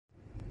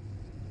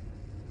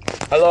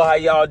Hello, how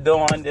y'all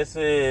doing? This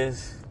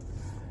is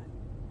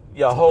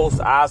your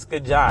host, Oscar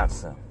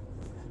Johnson.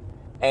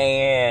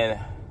 And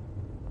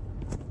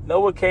know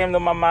what came to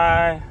my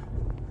mind?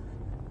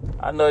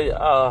 I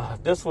know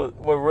this was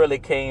what really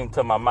came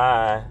to my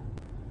mind,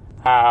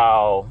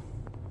 how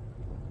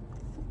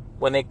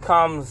when it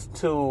comes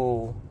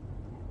to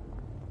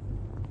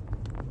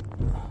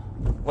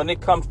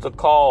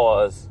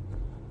cars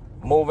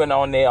moving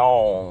on their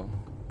own,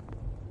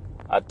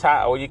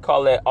 what you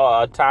call that,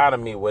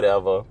 autonomy,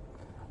 whatever.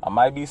 I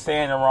might be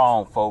saying it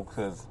wrong, folks,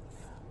 because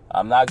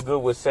I'm not good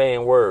with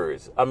saying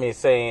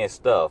saying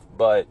stuff.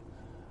 But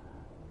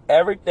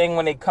everything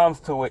when it comes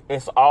to it,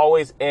 it's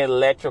always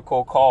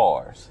electrical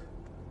cars.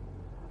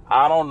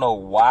 I don't know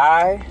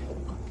why,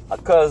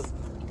 because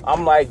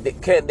I'm like,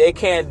 they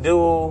can't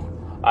do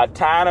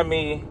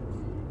autonomy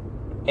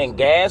in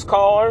gas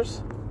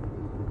cars.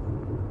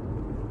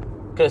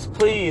 Because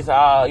please, if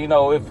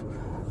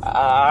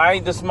I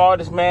ain't the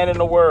smartest man in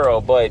the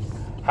world, but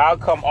how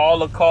come all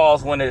the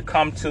cars, when it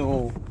comes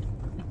to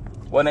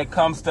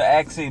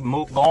actually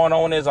going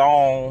on his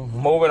own,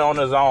 moving on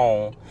his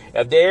own,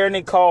 if there are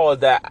any cars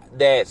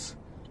that's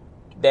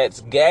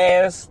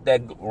gas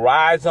that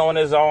rides on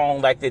his own,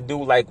 like they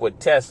do, like with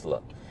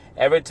Tesla,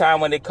 every time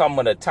when they come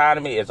with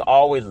autonomy, it's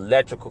always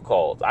electrical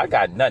cars. I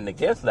got nothing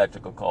against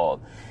electrical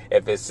cars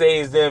if it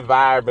saves the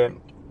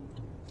environment.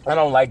 I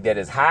don't like that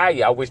it's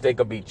high. I wish they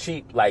could be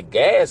cheap like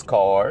gas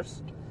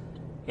cars.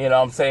 You know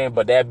what I'm saying?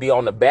 But that'd be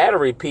on the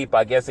battery peep.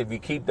 I guess if you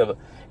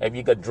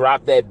could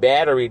drop that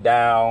battery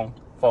down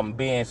from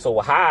being so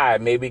high,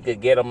 maybe you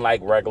could get them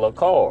like regular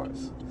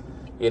cars.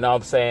 You know what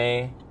I'm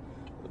saying?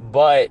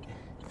 But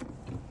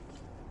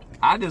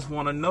I just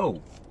want to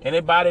know.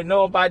 Anybody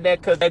know about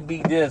that? Because that'd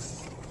be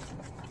just,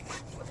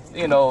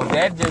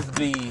 that just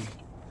be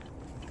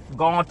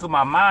going through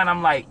my mind.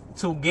 I'm like,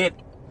 to get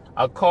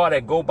a car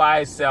that go by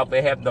itself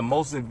and have the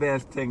most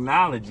advanced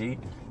technology,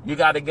 you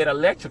got to get an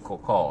electrical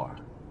car.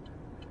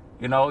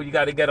 You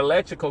got to get an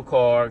electrical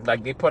car.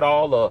 Like, they put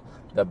all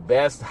the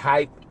best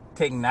hype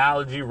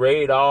technology,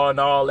 radar and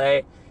all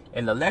that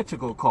in the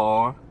electrical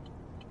car.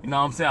 You know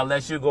what I'm saying?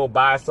 Unless you go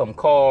buy some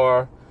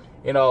car,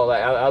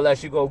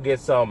 unless you go get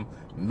some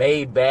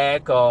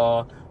Maybach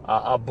or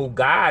a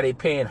Bugatti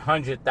paying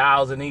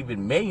 $100,000,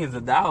 even millions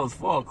of dollars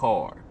for a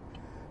car.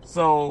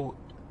 So,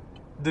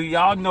 do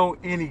y'all know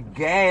any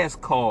gas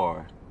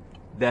car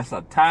that's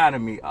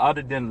autonomy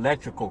other than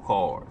electrical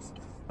cars?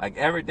 Like,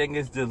 everything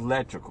is just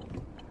electrical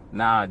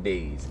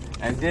nowadays.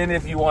 And then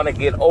if you want to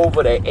get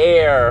over the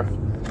air,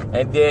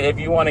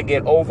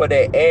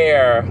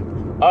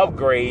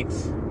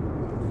 upgrades,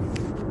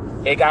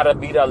 it got to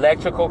be the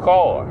electrical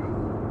car.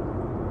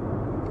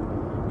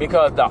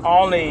 Because the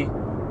only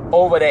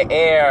over the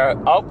air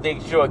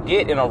updates you'll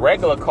get in a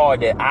regular car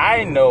that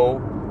I know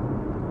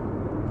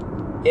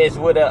is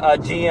with a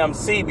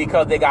GMC,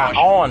 because they got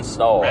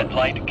OnStar. Red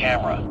light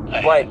camera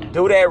ahead. But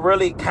do that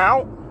really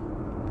count?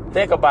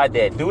 Think about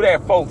that. Do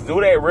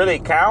that really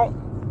count?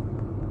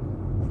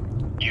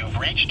 You've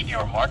reached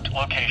your marked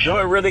location. Do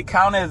it really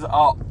count as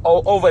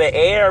over the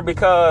air?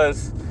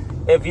 Because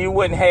if you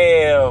wouldn't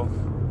have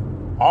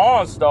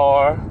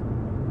OnStar,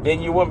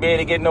 then you wouldn't be able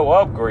to get no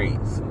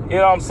upgrades. You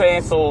know what I'm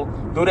saying? So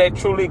do that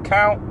truly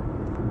count?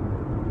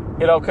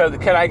 Because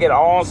can I get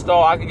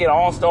OnStar? I could get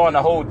OnStar in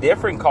a whole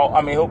different car.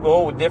 Not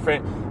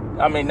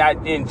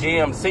in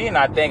GMC, and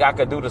I think I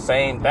could do the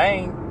same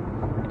thing.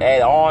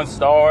 Add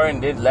OnStar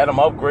and then let them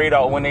upgrade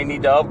when they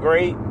need to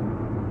upgrade.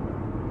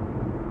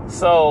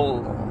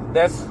 So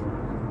that's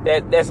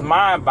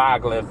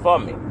mind-boggling for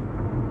me.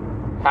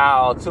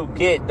 How to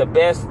get the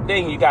best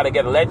thing, you got to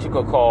get an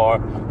electrical car.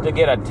 To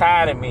get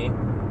autonomy,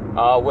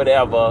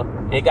 whatever,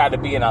 it got to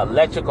be an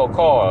electrical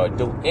car.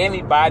 Do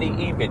anybody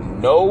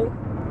even know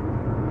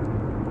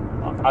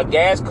a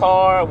gas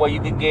car where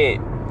you can get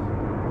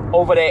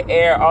over the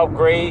air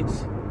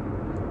upgrades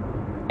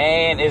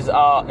and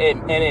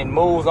it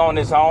moves on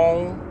its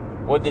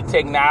own with the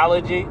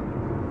technology?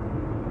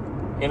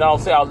 You know what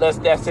I'm saying? Unless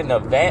that's in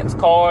advanced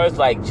cars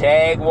like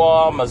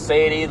Jaguar,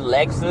 Mercedes,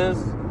 Lexus,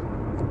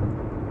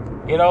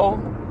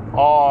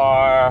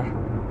 or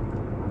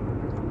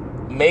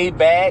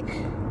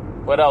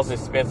Maybach. What else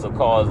expensive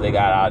cars they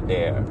got out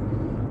there?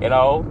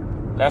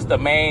 That's the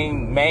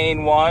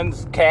main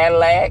ones.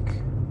 Cadillac.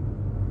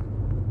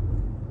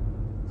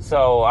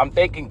 So I'm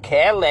thinking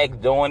Cadillac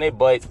doing it,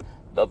 but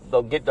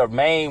they'll get the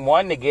main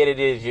one to get it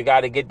is you got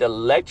to get the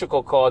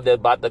electrical car that's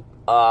about the,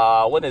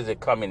 when is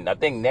it coming? I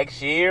think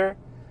next year,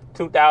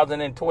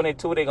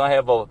 2022, they're going to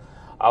have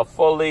a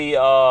fully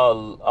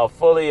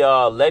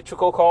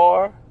electrical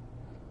car.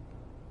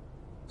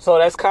 So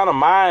that's kind of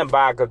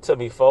mind-boggling to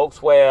me,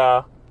 folks,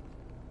 where,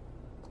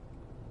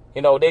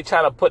 they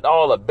try to put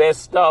all the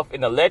best stuff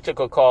in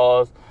electrical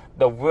cars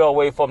the real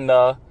way from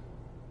the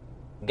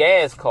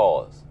gas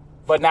cars.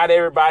 But not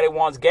everybody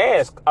wants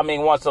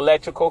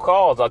electrical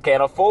cars or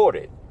can't afford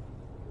it.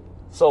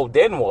 So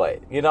then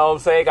what? You know what I'm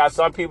saying? Got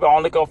some people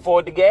only can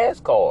afford the gas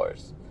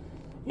cars.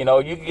 You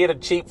can get a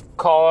cheap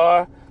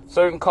car.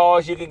 Certain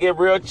cars you can get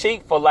real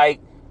cheap for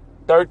like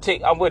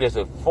what is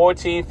it,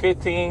 14,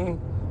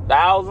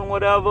 15,000,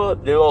 whatever,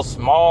 the little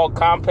small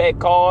compact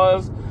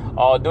cars?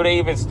 Or do they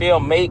even still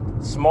make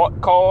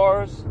smart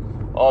cars?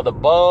 Or the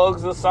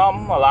Bugs or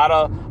something?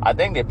 I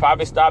think they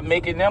probably stopped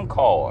making them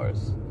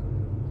cars.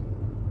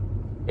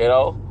 You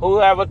know,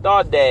 who ever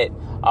thought that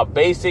a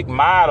basic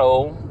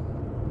model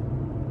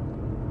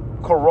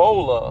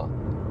Corolla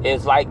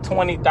is like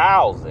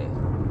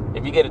 20,000?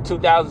 If you get a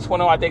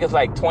 2020, I think it's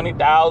like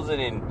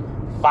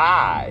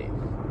 20,005.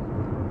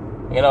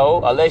 You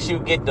know, unless you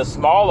get the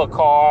smaller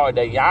car,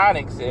 the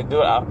Ioniq, and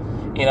do,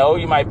 you know,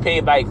 you might pay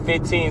like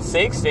 15,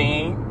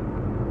 16.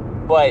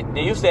 But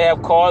they used to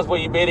have cars where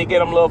you better get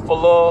them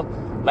for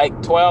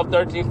like 12,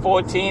 13,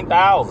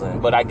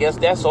 14,000. But I guess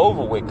that's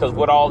over with, because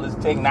with all this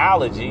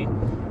technology,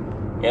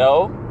 you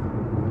know,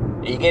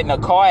 you get in a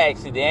car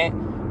accident,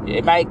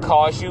 it might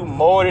cost you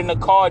more than the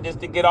car just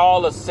to get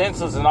all the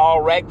sensors and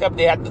all racked up.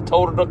 They have to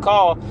total the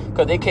car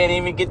because they can't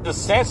even get the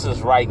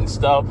sensors right and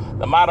stuff.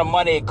 The amount of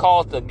money it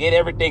costs to get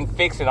everything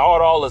fixed and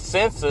all the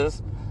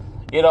sensors,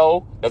 you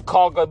know, the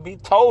car could be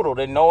totaled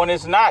and knowing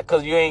it's not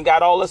because you ain't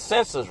got all the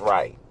sensors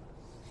right.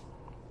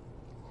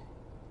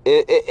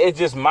 It's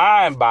just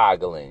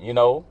mind-boggling, you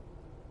know.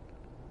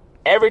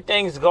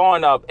 Everything's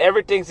going up.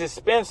 Everything's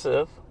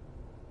expensive.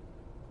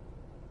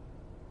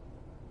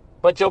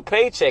 But your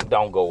paycheck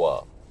don't go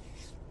up.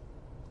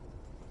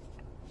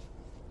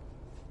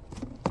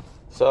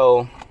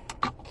 So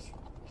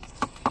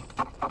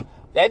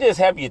that just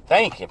have you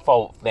thinking,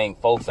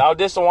 folks. I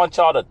just want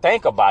y'all to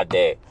think about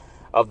that,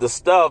 of the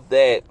stuff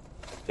that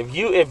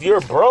if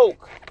you're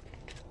broke,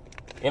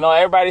 you know,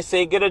 everybody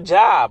say get a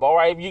job. All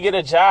right, if you get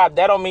a job,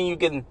 that don't mean you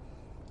can.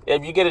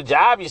 If you get a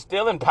job, you're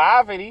still in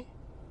poverty.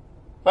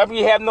 What if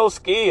you have no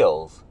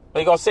skills? Are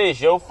you gonna say it's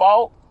your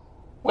fault?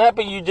 What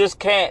happened? You just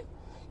can't.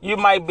 You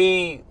might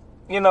be,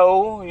 you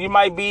know, you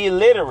might be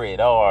illiterate,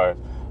 or,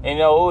 you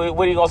know,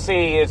 what are you gonna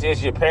say?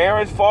 Is your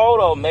parents'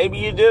 fault, or maybe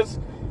you just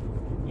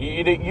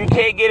you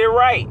can't get it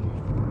right.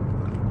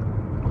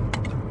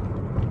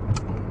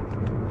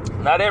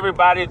 Not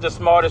everybody is the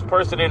smartest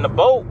person in the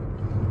boat,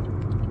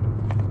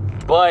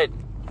 but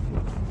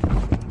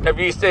if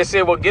you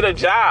say, well, get a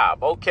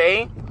job,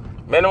 okay?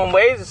 Minimum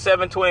wage is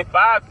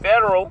 $7.25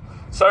 federal.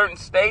 Certain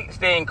states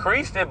they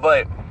increased it,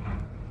 but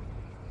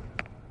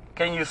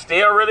can you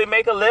still really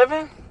make a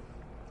living?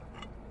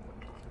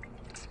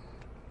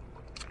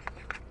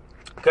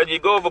 Because you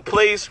go to a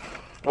place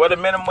where the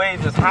minimum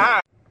wage is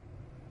high.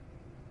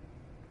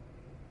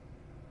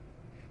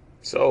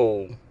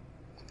 So,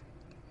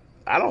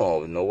 I don't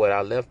even know where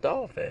I left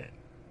off at.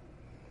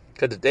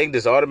 Because the thing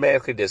just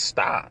automatically just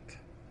stopped.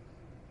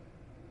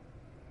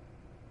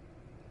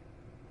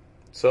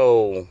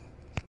 So,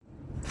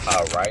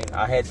 all right,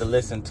 I had to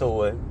listen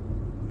to it.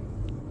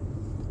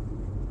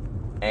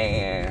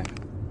 And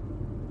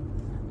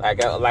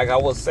like I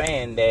was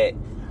saying that,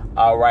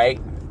 all right,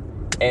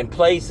 in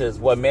places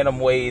where minimum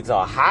wage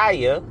are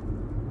higher,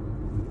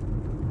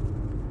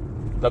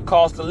 the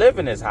cost of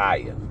living is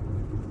higher.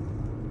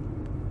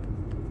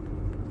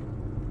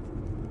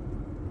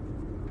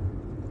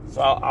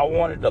 So I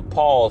wanted to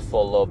pause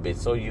for a little bit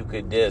so you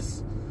could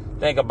just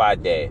think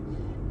about that.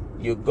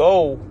 You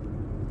go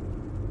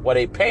where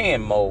they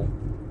paying more,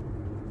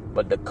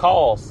 but the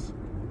cost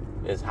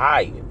is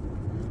higher.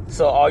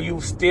 So are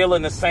you still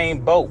in the same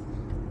boat?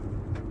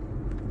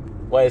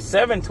 Well, at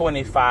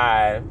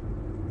 $7.25,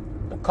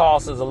 the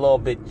cost is a little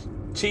bit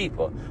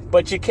cheaper.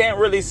 But you can't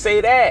really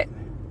say that,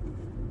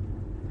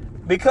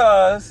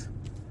 because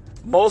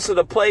most of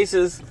the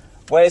places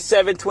where it's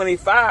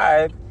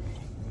 $7.25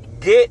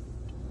 get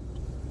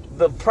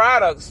the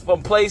products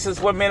from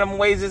places where minimum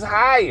wage is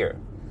higher.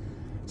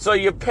 So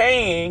you're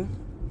paying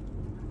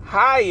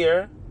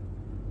higher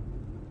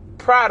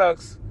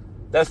products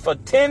that's for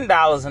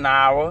 $10 an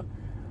hour,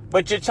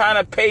 but you're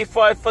trying to pay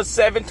for it for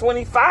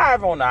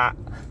 $7.25 on that.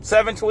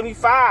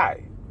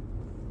 $7.25.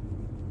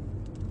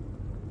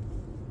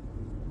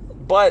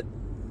 But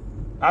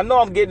I know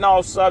I'm getting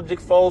off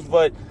subject, folks,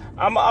 but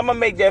I'm gonna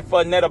make that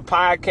for another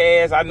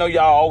podcast. I know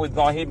y'all always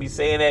gonna hear me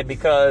saying that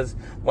because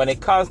when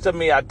it comes to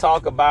me, I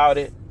talk about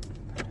it.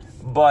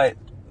 But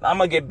I'm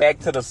gonna get back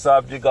to the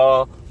subject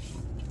of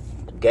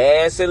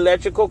gas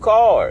electrical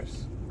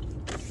cars.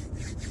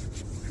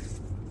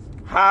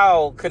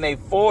 How can they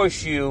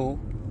force you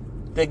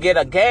to get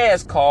a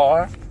gas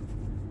car?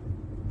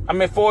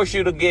 Force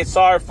you to get,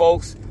 sorry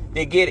folks,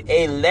 to get an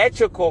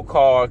electrical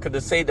car because to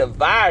save the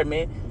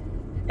environment,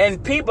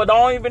 and people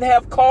don't even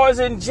have cars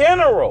in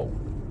general.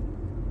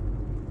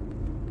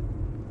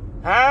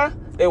 Huh?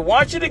 They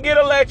want you to get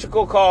an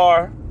electrical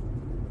car,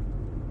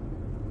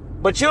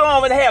 but you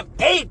don't even have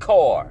a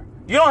car.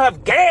 You don't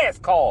have gas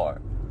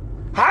car.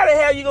 How the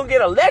hell you gonna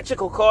get an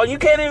electrical car? You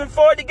can't even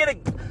afford to get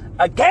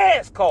a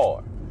gas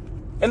car.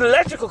 An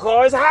electrical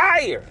car is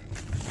higher.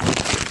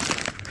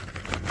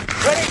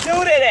 Where they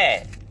do that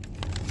at?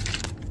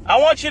 I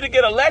want you to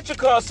get an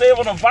electrical car, save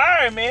on the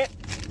environment,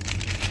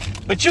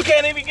 but you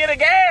can't even get a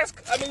gas.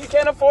 You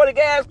can't afford a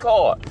gas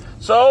car.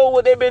 So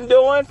what they've been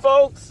doing,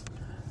 folks?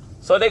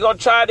 So they're gonna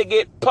try to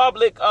get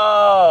public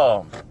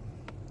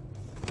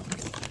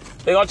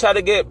They're going to try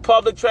to get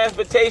public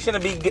transportation to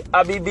be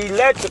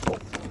electrical.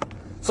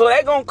 So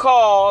they're going to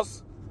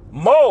cost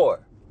more.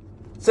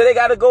 So they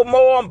got to go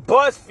more on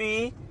bus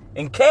fee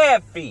and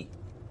cab fee.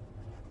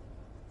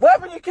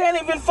 Well, you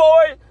can't even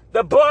afford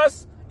the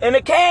bus and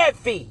the cab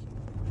fee.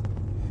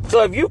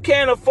 So if you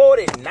can't afford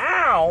it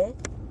now,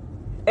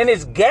 and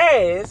it's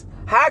gas,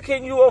 how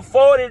can you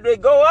afford it to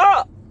go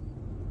up?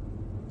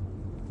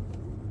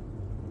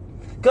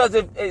 Because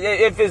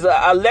if it's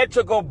an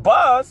electrical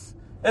bus,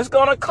 it's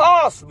going to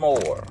cost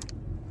more.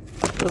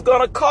 It's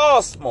going to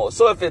cost more.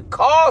 So if it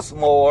costs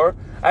more,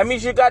 that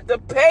means you got to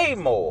pay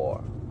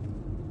more.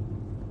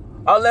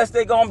 Unless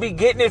they're going to be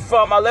getting it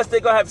unless they're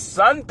going to have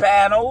sun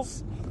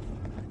panels,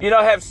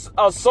 have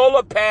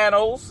solar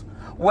panels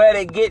where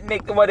they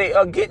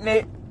are getting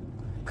it.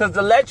 Because the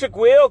electric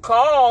will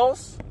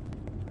cost.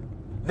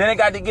 Then they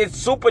got to get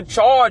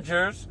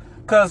superchargers.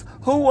 Because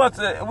who wants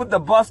to, with the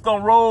bus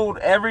going to roll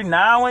every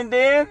now and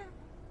then?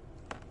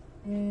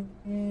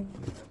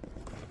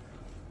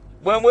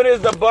 When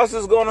is the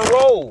buses going to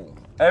roll?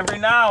 Every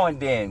now and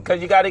then.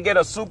 Because you got to get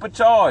a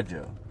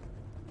supercharger.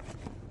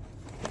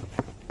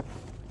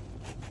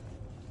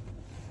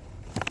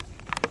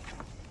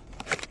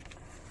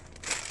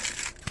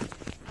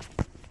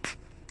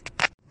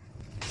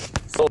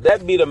 So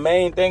that'd be the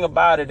main thing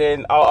about it.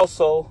 And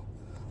also,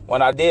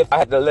 when I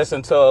had to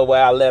listen to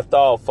where I left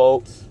off,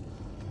 folks.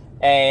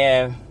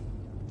 And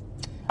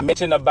I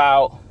mentioned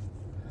about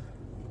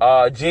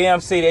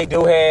GMC. They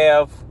do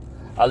have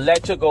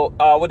electrical,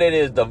 what it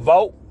is, the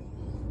Volt.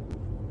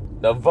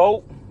 The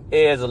Volt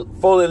is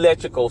fully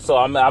electrical. So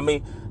I'm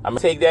gonna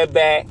take that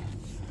back.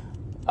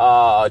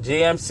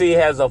 GMC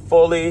has a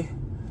fully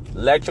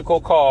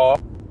electrical car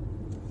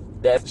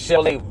that's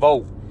Chevrolet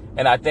Volt.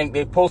 And I think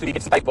they're supposed to be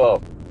some type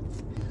of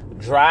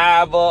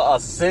driver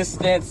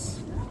assistance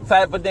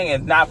type of thing.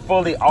 It's not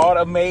fully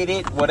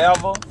automated,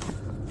 whatever.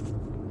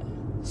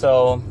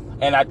 So,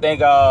 and I think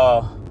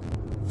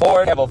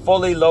Ford have a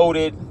fully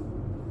loaded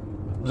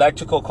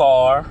electrical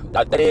car.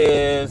 That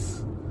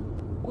is,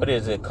 what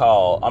is it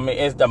called? I mean,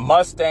 it's the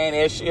Mustang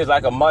issue. It's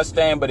like a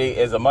Mustang, but it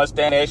is a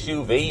Mustang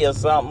SUV or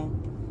something.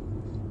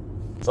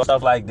 So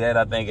stuff like that,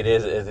 I think it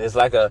is. It's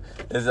like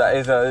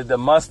the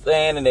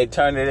Mustang, and they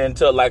turned it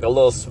into like a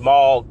little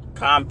small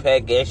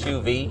compact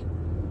SUV.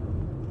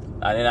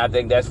 And I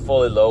think that's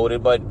fully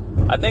loaded. But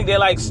I think they're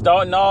like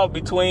starting off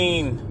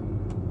between,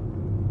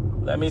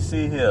 let me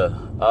see here.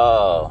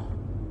 Oh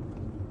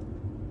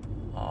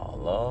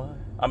Lord.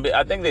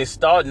 I think they're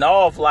starting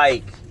off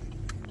like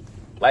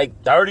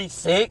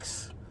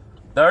 36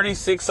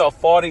 or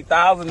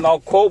 40,000.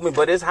 Don't quote me,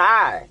 but it's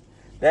high.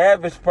 The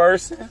average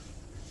person,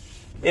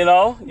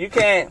 the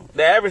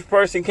average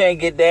person can't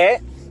get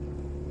that.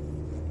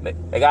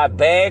 They got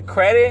bad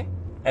credit,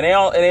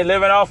 and they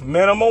living off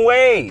minimum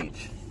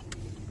wage.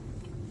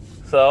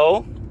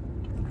 So,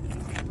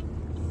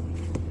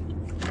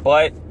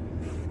 but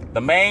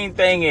the main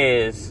thing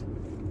is,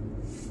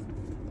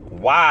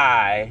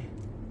 why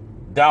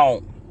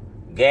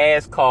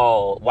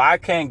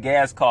can't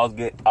gas cars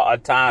get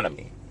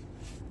autonomy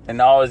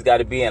and always got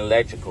to be in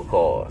electrical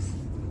cars?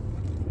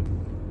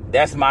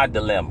 That's my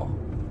dilemma.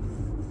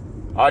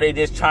 Are they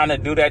just trying to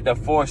do that to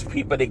force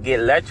people to get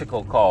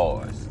electrical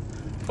cars?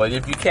 But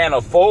if you can't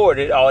afford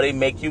it, all they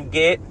make you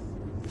get,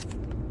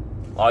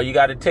 or you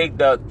got to take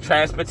the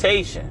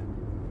transportation.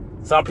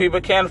 Some people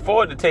can't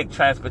afford to take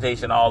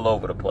transportation all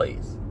over the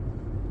place.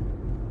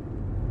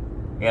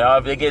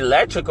 If they get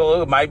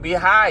electrical, it might be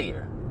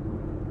higher.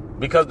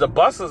 Because the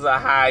buses are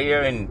higher,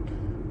 and,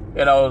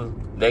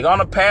 they're going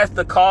to pass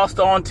the cost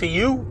on to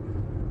you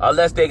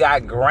unless they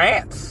got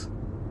grants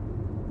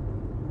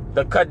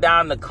to cut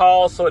down the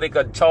cost so they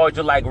could charge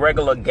you like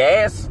regular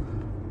gas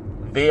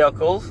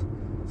vehicles.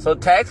 So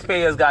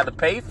taxpayers got to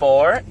pay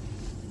for it.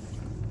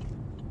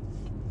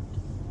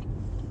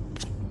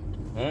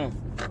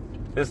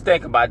 Just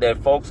think about that,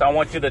 folks. I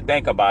want you to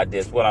think about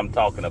this, what I'm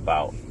talking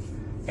about.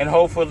 And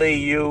hopefully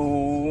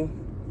you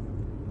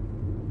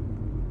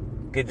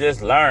could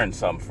just learn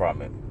something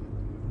from it.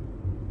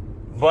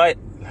 But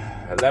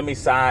let me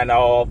sign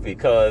off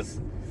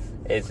because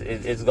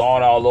it's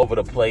going all over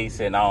the place,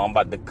 and I'm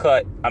about to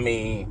cut.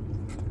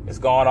 It's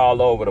going all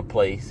over the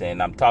place,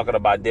 and I'm talking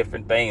about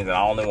different things, and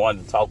I only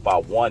wanted to talk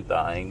about one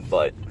thing.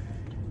 But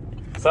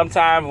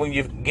sometimes when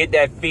you get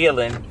that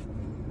feeling,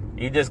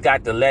 you just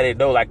got to let it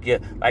know, like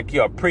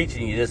you're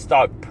preaching. You just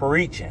start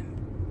preaching.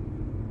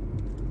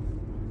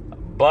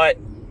 But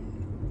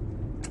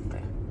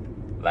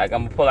like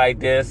I'm gonna put like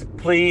this: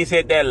 please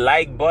hit that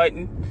like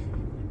button.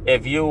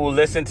 If you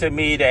listen to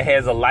me that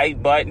has a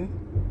like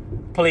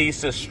button, please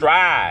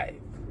subscribe.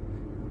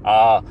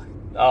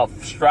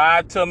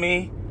 Subscribe to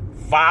me,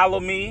 follow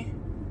me,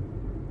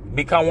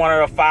 become one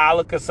of the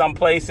followers. Because some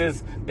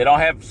places they don't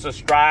have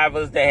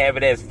subscribers; they have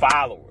it as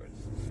followers,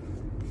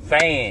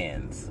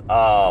 fans.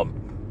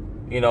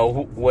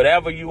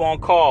 Whatever you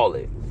want to call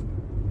it.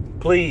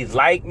 Please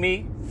like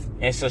me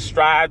and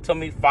subscribe to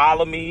me,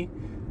 follow me,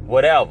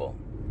 whatever.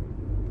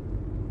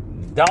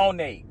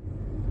 Donate.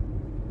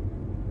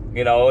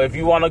 You know, if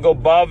you want to go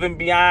above and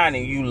beyond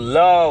and you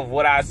love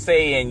what I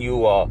say and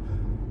you're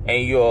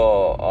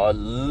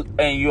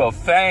a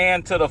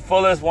fan to the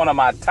fullest, one of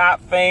my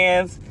top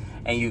fans,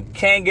 and you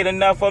can't get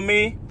enough of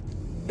me,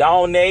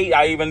 donate.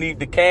 I even leave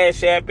the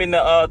Cash App in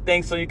the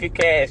thing so you can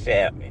Cash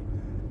App me.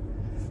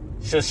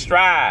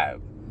 Subscribe.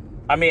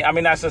 I mean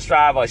not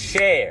subscribe, or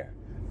share.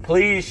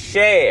 Please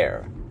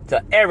share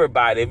to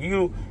everybody. If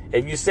you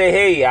say,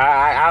 hey,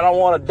 I don't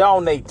want to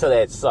donate to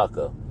that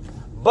sucker,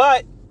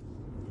 but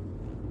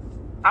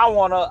I'm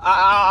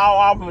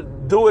gonna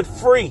do it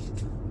free.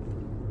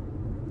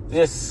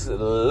 Just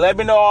let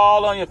me know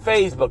all on your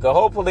Facebook, and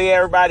hopefully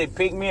everybody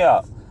pick me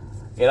up.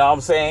 You know what I'm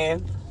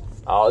saying?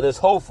 Just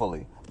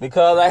hopefully,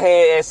 because I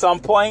had at some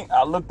point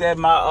I looked at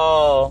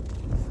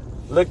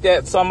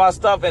some of my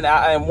stuff,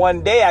 and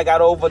one day I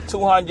got over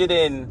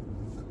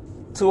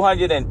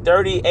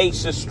 238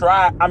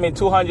 subscribe.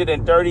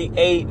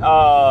 238.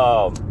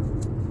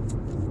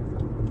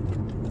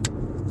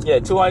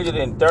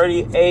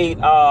 238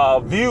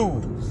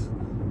 views.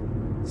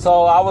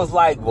 So I was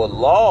like, well,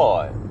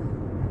 Lord,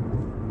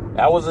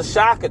 that was a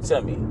shocker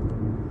to me.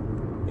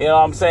 You know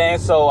what I'm saying?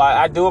 So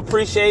I do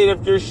appreciate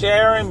if you're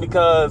sharing,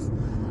 because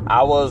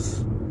I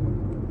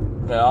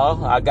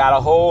got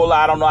a whole,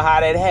 I don't know how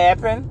that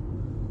happened,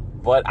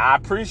 but I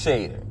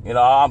appreciate it. You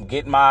know, I'm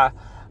getting my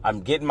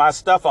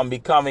stuff. I'm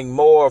becoming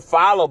more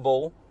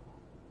followable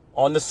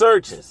on the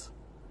searches.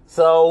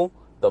 So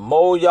the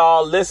more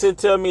y'all listen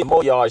to me, the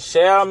more y'all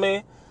share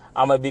me,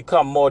 I'm going to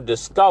become more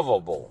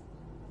discoverable.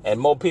 And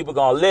more people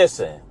going to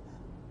listen.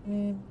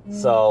 Mm-hmm.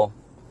 So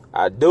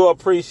I do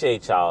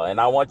appreciate y'all.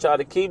 And I want y'all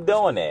to keep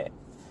doing that.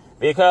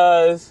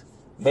 Because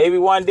maybe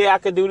one day I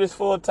could do this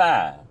full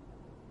time.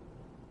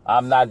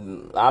 I'm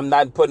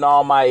not putting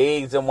all my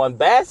eggs in one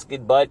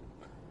basket. But,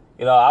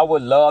 you know, I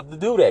would love to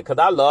do that. Because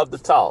I love to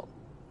talk.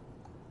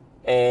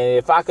 And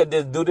if I could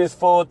just do this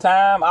full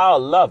time, I'll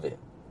love it.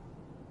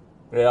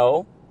 You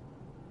know.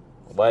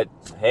 But,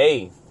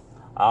 hey,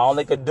 I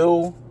only could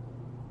do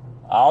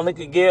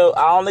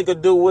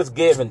what's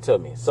given to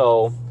me.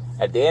 So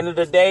at the end of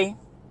the day,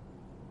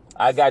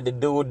 I got to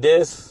do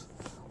this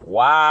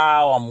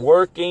while I'm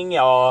working,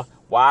 or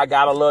while I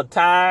got a little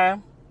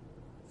time,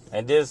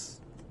 and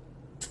just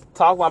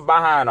talk my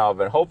behind off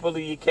it.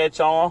 Hopefully you catch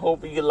on.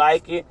 Hopefully you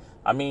like it.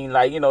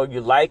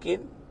 You like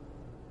it.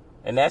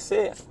 And that's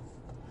it.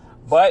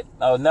 But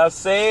enough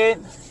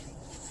said.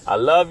 I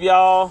love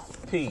y'all.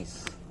 Peace.